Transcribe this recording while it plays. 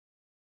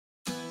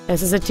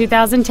This is a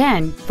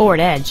 2010 Ford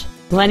Edge.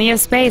 Plenty of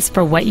space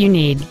for what you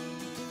need.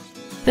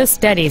 The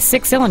steady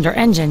 6-cylinder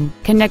engine,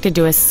 connected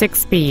to a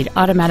 6-speed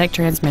automatic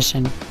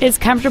transmission, is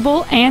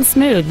comfortable and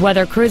smooth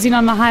whether cruising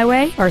on the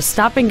highway or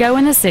stop and go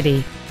in the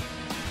city.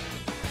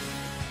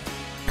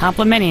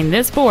 Complementing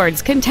this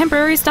Ford's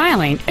contemporary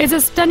styling is a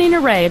stunning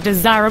array of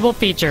desirable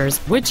features,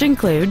 which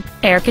include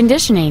air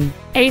conditioning,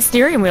 a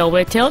steering wheel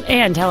with tilt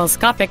and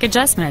telescopic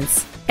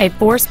adjustments, a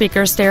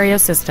 4-speaker stereo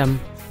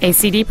system, a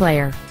CD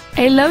player,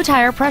 a low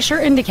tire pressure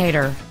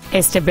indicator,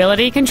 a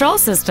stability control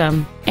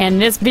system,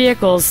 and this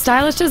vehicle's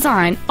stylish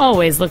design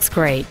always looks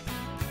great.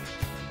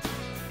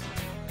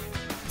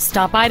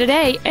 Stop by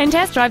today and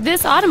test drive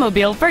this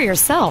automobile for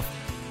yourself.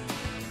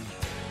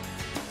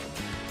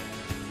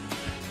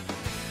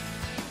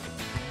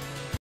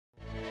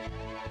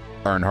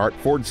 Earnhardt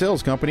Ford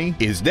Sales Company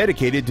is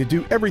dedicated to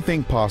do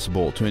everything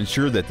possible to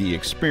ensure that the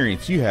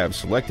experience you have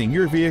selecting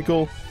your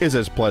vehicle is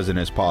as pleasant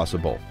as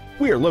possible.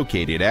 We are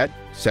located at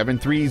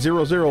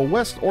 7300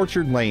 West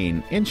Orchard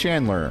Lane in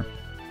Chandler.